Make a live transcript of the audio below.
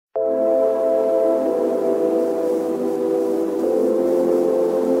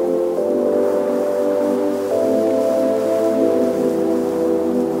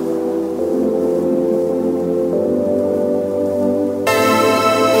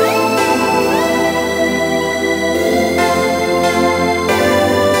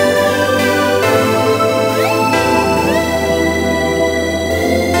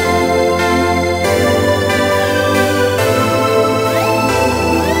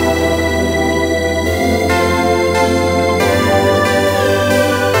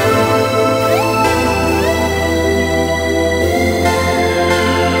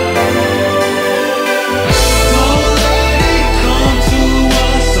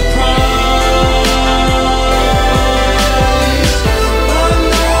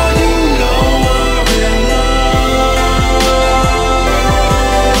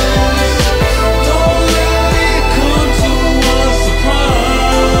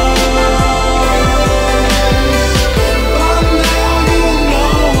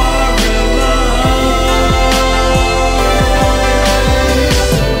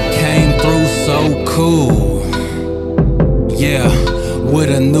with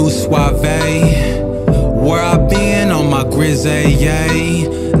a new suave. Where I been on my grizzly, yeah.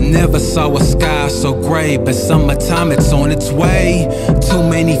 Never saw a sky so gray, but summertime it's on its way. Too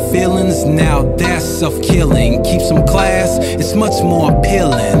many feelings, now that's self-killing. Keep some class, it's much more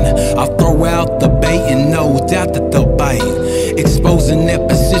appealing. I'll throw out the bait and no doubt that they'll bite. Exposing their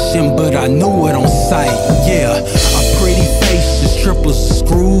position, but I knew it on sight, yeah. A pretty face, just triples,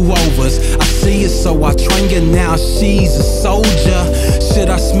 screw overs. I see it, so I train her, now she's a soldier. Should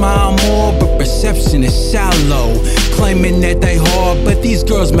I smile more, but perception is shallow. Claiming that they hard, but these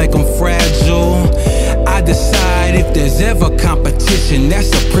girls make them fragile. I decide if there's ever competition, that's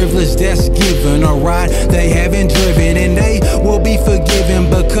a privilege that's given. Alright, they haven't driven and they will be forgiven,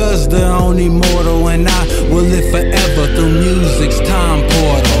 because they're only mortal, and I will live forever through music's time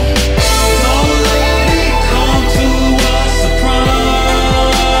portal.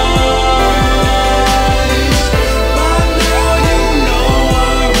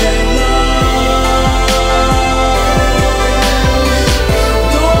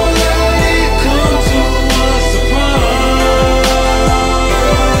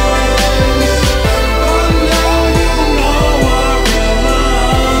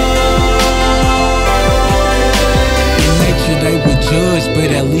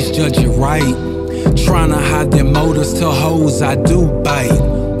 But at least judge it right. Tryna hide their motives to hoes I do bite.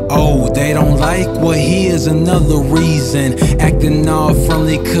 Oh, they don't like? Well, here's another reason. Acting all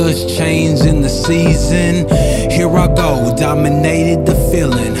friendly cause change in the season. Here I go, dominated the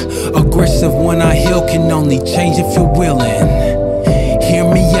feeling. Aggressive when I heal, can only change if you're willing. Hear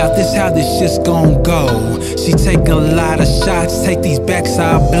me out, this how this shit's gon' go. She take a lot of shots, take these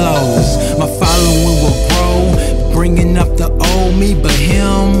backside blows. My following will grow, bringing up the old me, but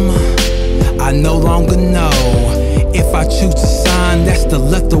him, I no longer know. If I choose to sign, that's to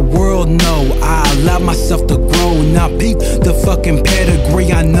let the world know I allow myself to grow. Now peep the fucking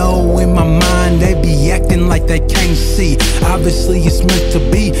pedigree. I know in my mind they be acting like they can't see. Obviously it's meant to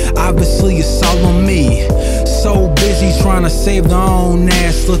be, obviously it's all on me. So busy trying to save their own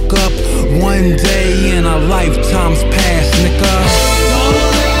ass. Look up, one day in a lifetime's past, nigga.